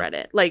time I read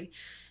it. Like,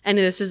 and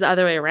this is the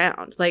other way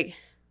around. Like,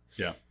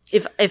 yeah.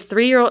 If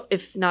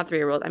not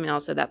 3-year-old, I mean,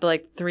 also that, but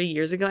like 3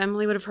 years ago,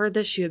 Emily would have heard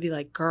this, she would be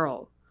like,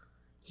 girl,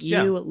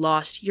 you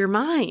lost your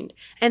mind.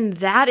 And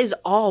that is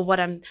all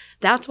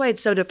that's why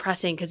it's so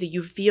depressing, because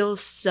you feel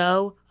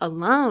so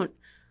alone.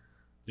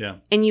 Yeah.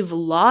 And you've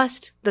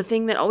lost the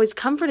thing that always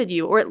comforted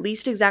you, or at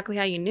least exactly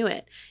how you knew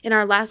it. In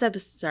our last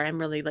episode, sorry, I'm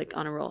really like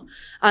on a roll.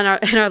 In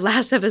our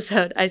last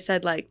episode, I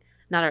said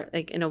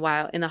in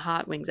the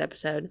Hot Wings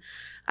episode,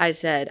 I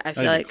said, I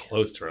feel like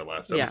close to our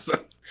last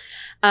episode.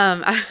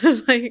 I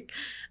was like,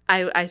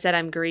 I said,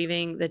 I'm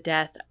grieving the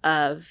death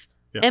of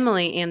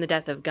Emily and the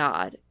death of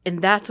God.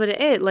 And that's what it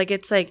is. Like,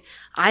 it's like,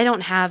 I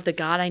don't have the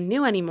God I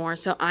knew anymore.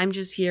 So I'm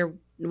just here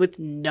with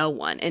no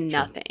one and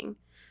nothing.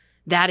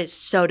 That is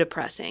so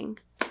depressing.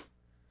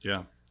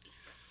 Yeah.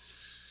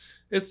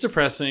 It's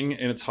depressing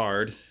and it's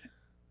hard.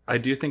 I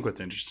do think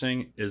what's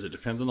interesting is it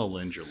depends on the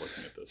lens you're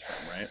looking at this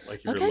from, right? Like,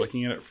 if you're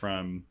looking at it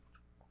from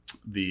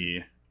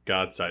the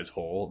God-sized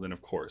hole, then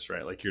of course,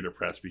 right? Like, you're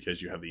depressed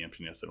because you have the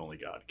emptiness that only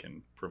God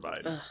can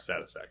provide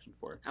satisfaction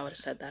for. I would have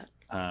said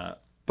that.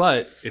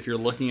 But if you're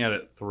looking at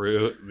it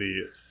through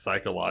the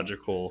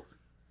psychological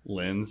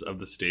lens of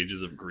the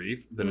stages of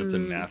grief, then it's a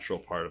natural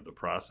part of the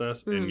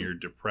process. And your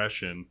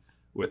depression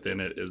within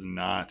it is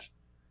not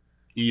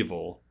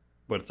evil,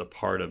 but it's a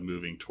part of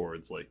moving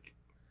towards like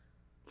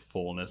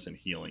fullness and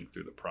healing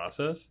through the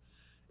process.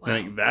 Wow. And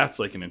I think that's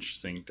like an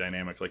interesting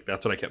dynamic. Like,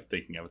 that's what I kept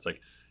thinking of. It's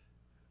like,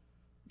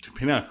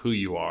 depending on who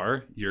you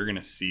are, you're going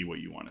to see what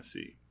you want to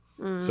see.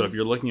 So if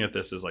you're looking at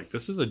this as like,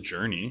 this is a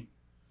journey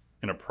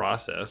and a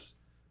process,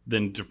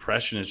 then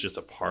depression is just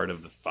a part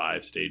of the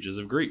 5 stages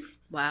of grief.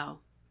 Wow.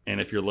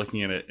 And if you're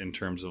looking at it in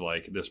terms of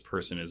like, this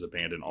person is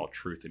abandoned all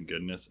truth and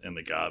goodness and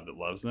the God that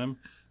loves them,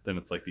 then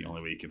it's like the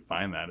only way you can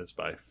find that is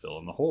by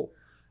filling the hole.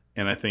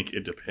 And I think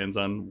it depends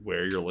on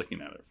where you're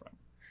looking at it from.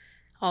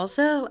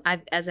 Also,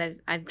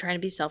 I'm trying to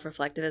be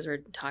self-reflective as we're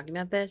talking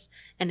about this.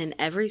 And in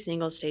every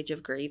single stage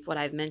of grief, what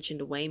I've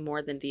mentioned way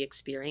more than the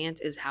experience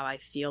is how I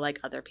feel like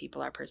other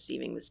people are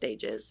perceiving the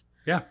stages.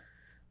 Yeah.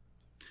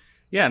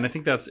 Yeah, and I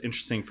think that's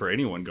interesting for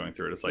anyone going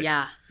through it. It's like,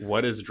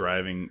 what is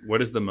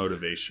the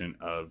motivation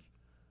of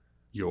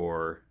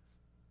your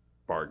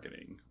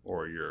bargaining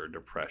or your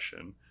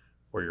depression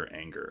or your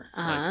anger?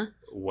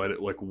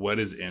 Like, what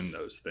is in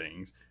those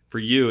things? For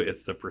you,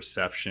 it's the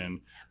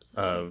perception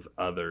of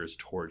others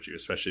towards you,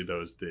 especially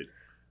those that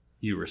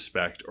you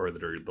respect or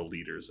that are the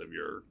leaders of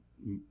your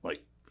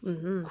like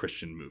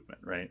Christian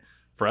movement, right?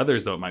 For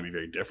others, though, it might be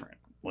very different.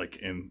 Like,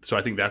 and so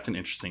I think that's an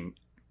interesting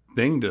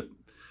thing to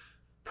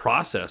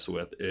process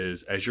with,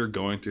 is as you're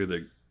going through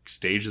the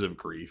stages of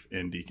grief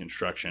in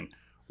deconstruction,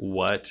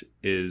 what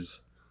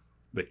is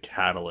the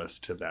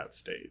catalyst to that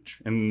stage?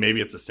 And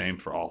maybe it's the same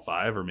for all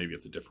 5, or maybe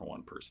it's a different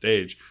one per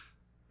stage,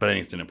 but I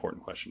think it's an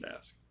important question to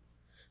ask.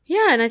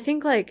 Yeah, and I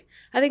think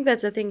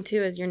that's the thing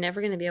too, is you're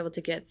never going to be able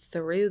to get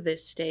through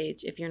this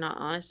stage if you're not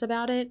honest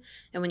about it.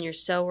 And when you're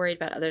so worried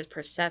about others'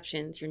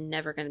 perceptions, you're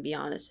never going to be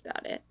honest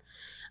about it.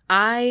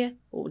 I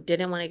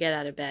didn't want to get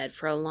out of bed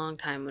for a long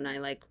time when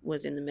I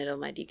was in the middle of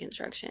my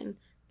deconstruction.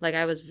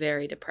 I was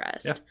very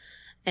depressed. Yeah.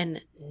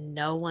 And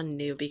no one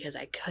knew because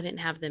I couldn't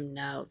have them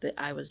know that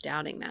I was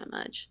doubting that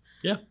much.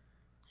 Yeah.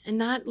 And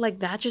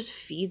that just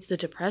feeds the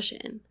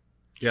depression.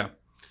 Yeah.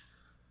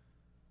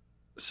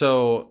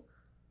 So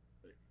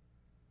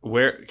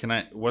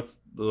what's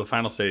the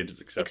final stage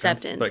is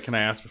acceptance. But can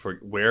I ask before,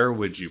 where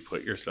would you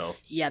put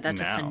yourself? Yeah,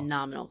 that's now? a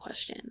phenomenal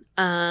question.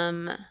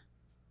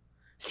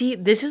 See,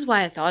 this is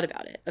why I thought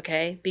about it,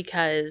 okay?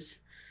 Because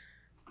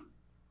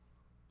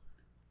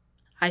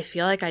I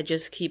feel like I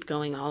just keep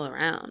going all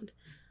around.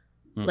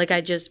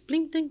 I just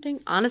blink, ding,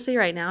 ding. Honestly,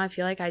 right now, I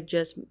feel like I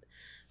just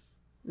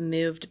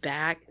moved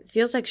back. It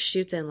feels like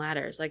chutes and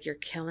ladders. Like you're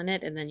killing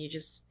it, and then you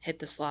just hit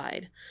the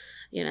slide,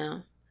 you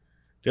know?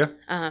 Yeah.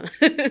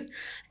 And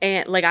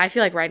I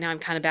feel like right now I'm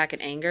kind of back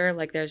in anger.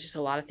 There's just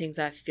a lot of things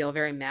that I feel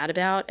very mad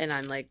about, and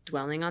I'm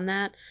dwelling on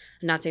that.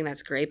 I'm not saying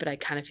that's great, but I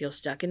kind of feel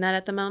stuck in that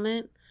at the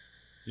moment.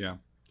 Yeah.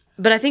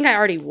 But I think I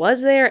already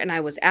was there, and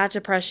I was at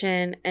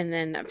depression, and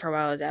then for a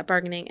while I was at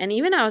bargaining, and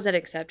even I was at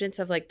acceptance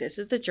of this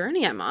is the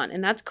journey I'm on,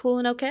 and that's cool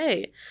and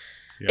okay.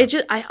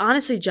 Yeah. I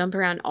honestly jump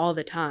around all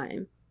the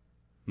time.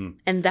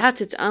 And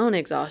that's its own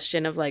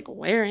exhaustion of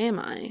where am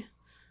I?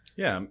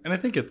 Yeah. And I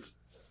think it's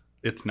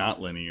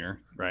not linear,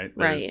 right?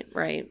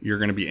 Right. You're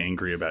going to be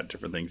angry about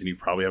different things, and you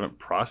probably haven't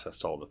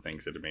processed all the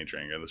things that have made you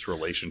angry. There's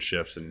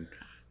relationships and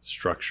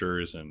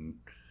structures and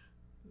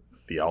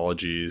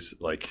theologies.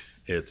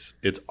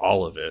 It's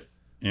all of it.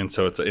 And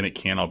so and it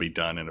can't all be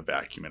done in a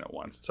vacuum and at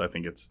once. So I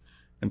think it's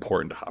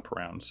important to hop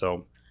around.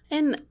 So.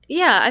 And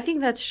yeah, I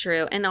think that's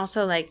true. And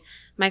also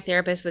my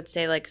therapist would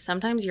say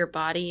sometimes your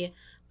body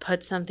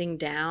puts something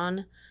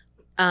down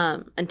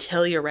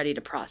until you're ready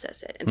to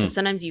process it. And so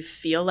sometimes you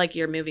feel like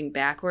you're moving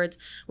backwards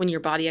when your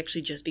body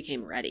actually just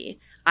became ready.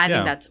 I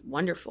think that's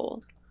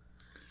wonderful.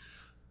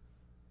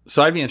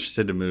 So I'd be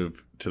interested to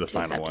move to the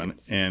final one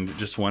and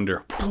just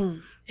wonder.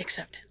 Boom.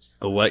 Acceptance.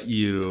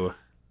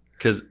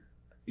 Because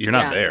you're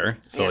not there.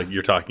 So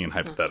you're talking in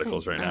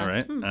hypotheticals right now,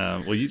 right?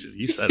 Well,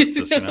 you said it,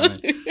 sister.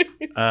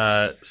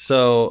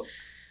 So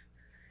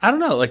I don't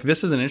know.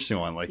 This is an interesting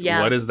one.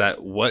 What is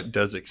that? What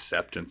does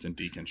acceptance and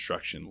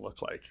deconstruction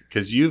look like?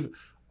 Because you've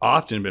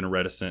often been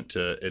reticent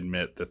to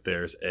admit that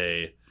there's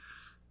a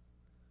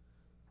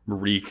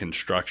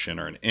reconstruction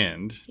or an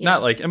end. Yeah.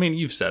 Not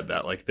you've said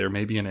that there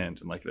may be an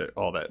end and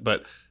all that.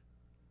 But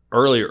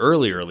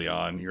early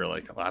on, you're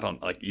I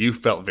don't you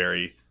felt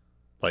very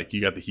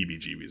you got the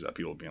heebie-jeebies about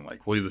people being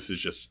well, this is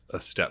just a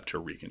step to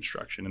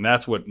reconstruction. And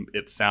that's what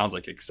it sounds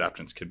like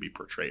acceptance could be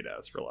portrayed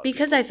as for a lot of people.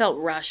 Because I felt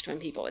rushed when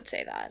people would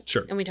say that.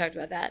 Sure. And we talked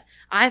about that.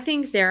 I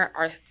think there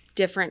are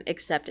different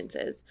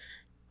acceptances.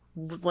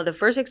 Well, the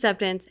first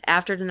acceptance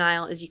after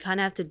denial is you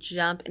kind of have to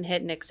jump and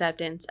hit an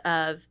acceptance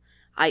of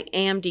I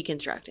am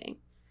deconstructing.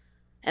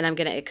 And I'm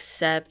going to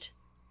accept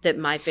that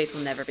my faith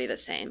will never be the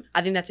same.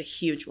 I think that's a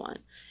huge one.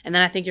 And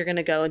then I think you're going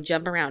to go and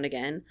jump around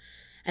again.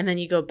 And then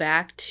you go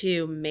back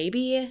to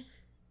maybe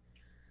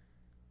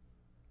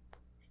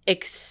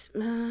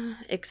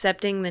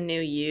accepting the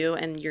new you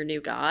and your new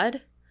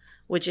God,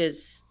 which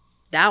is,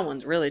 that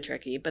one's really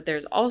tricky. But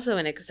there's also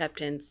an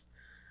acceptance,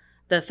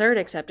 the third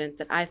acceptance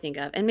that I think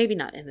of, and maybe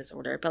not in this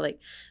order, but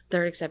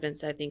third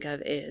acceptance I think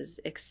of is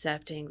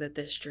accepting that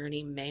this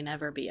journey may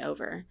never be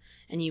over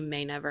and you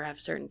may never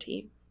have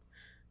certainty.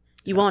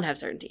 You won't have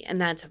certainty.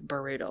 And that's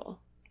brutal.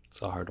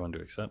 It's a hard one to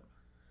accept.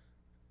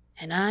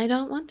 And I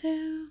don't want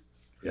to.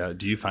 Yeah.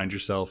 Do you find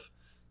yourself,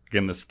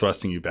 again, this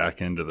thrusting you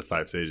back into the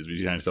 5 stages, but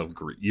you find yourself,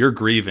 you're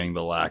grieving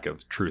the lack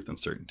of truth and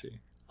certainty?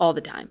 All the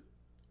time.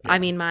 Yeah. I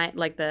mean, I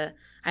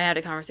had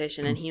a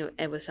conversation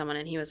with someone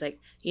and he was like,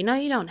 you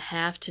don't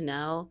have to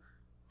know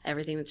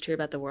everything that's true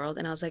about the world.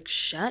 And I was like,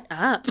 shut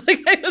up.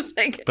 I was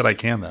like. But I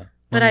can though.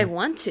 But I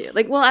want to.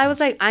 I was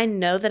like, I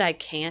know that I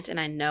can't and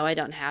I know I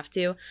don't have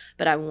to,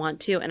 but I want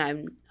to. And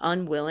I'm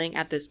unwilling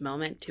at this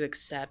moment to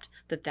accept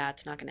that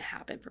that's not going to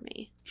happen for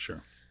me.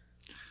 Sure.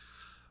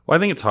 Well, I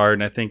think it's hard.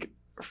 And I think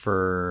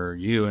for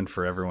you and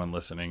for everyone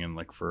listening and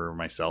for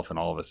myself and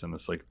all of us in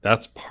this,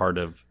 that's part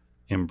of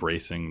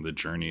embracing the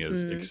journey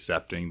is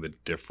accepting the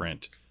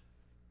different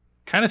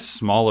kind of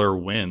smaller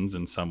wins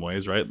in some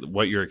ways, right?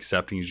 What you're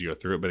accepting as you go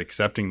through it, but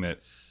accepting that,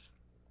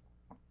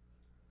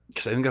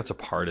 because I think that's a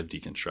part of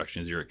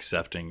deconstruction is you're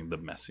accepting the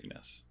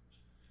messiness.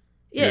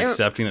 Yeah, you're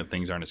accepting that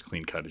things aren't as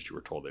clean cut as you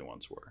were told they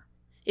once were.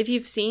 If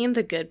you've seen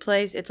The Good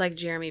Place, it's like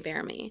Jeremy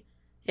Bear Me.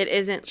 It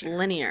isn't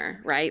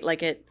linear, right?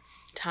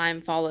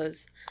 Time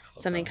follows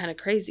something kind of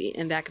crazy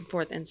and back and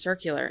forth and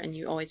circular, and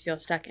you always feel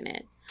stuck in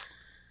it.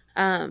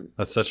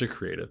 That's such a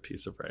creative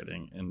piece of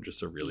writing and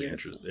just a really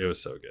interesting. It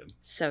was so good.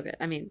 So good.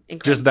 I mean,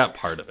 incredible. Just that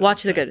part of it.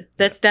 Watch The Good.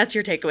 That's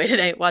your takeaway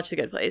today. Watch The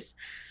Good Place.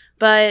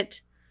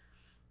 But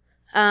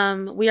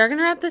we are going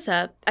to wrap this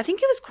up. I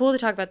think it was cool to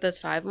talk about those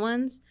 5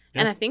 ones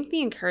And I think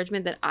the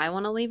encouragement that I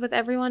want to leave with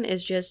everyone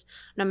is just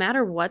no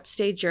matter what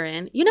stage you're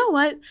in, you know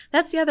what?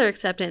 That's the other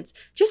acceptance.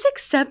 Just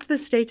accept the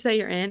stage that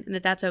you're in and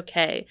that that's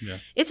okay. Yeah.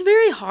 It's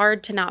very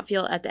hard to not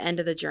feel at the end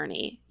of the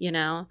journey, you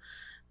know?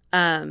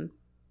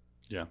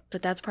 Yeah.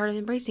 But that's part of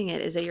embracing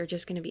it, is that you're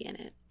just going to be in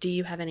it. Do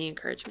you have any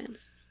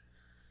encouragements?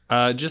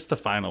 Just the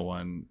final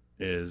one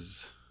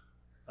is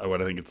what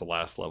I think it's the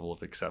last level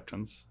of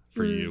acceptance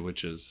for you,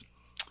 which is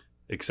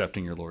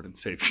accepting your Lord and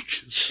Savior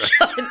Jesus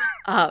Christ. Shut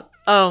up.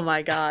 Oh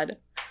my God.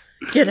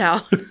 Get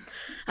out.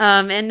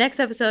 And next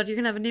episode, you're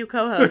going to have a new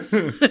co-host.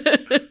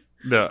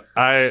 No,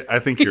 I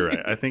think you're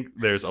right. I think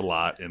there's a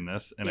lot in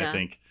this. And I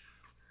think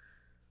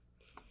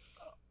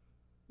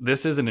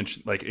this is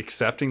like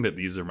accepting that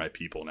these are my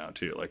people now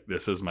too. Like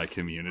this is my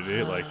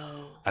community. Like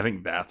I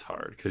think that's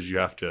hard because you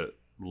have to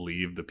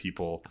leave the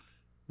people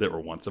that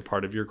were once a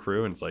part of your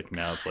crew. And it's like,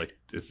 now it's like,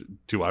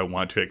 do I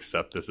want to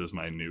accept this as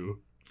my new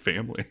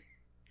family?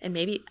 And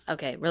maybe,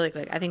 okay, really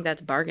quick. I think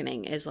that's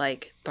bargaining,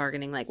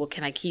 well,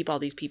 can I keep all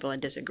these people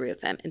and disagree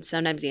with them? And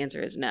sometimes the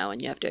answer is no,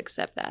 and you have to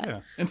accept that. Yeah.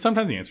 And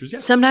sometimes the answer is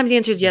yes. Sometimes the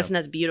answer is yes, and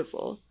that's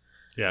beautiful.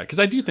 Yeah, because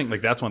I do think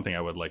like that's one thing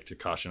I would like to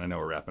caution. I know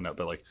we're wrapping up,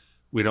 but like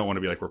we don't want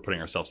to be like we're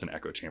putting ourselves in an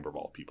echo chamber of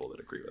all people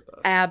that agree with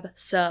us.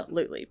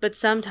 Absolutely. But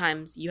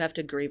sometimes you have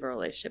to grieve a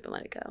relationship and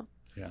let it go.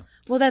 Yeah.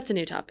 Well, that's a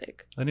new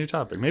topic.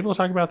 Maybe we'll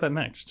talk about that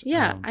next.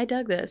 Yeah, I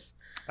dug this.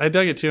 I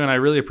dug it too, and I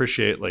really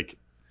appreciate like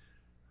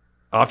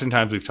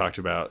oftentimes we've talked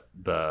about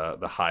the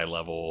high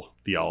level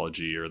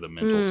theology or the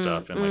mental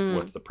stuff and like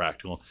what's the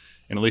practical.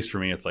 And at least for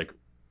me, it's like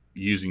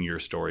using your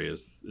story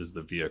as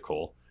the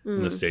vehicle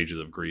and the stages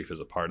of grief as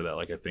a part of that.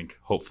 Like I think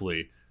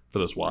hopefully for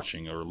those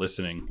watching or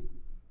listening,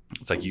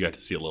 it's like you got to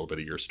see a little bit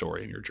of your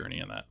story and your journey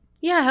in that.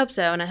 Yeah, I hope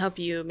so. And I hope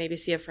you maybe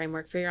see a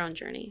framework for your own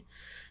journey.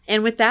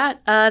 And with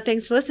that,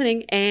 thanks for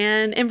listening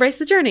and embrace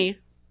the journey.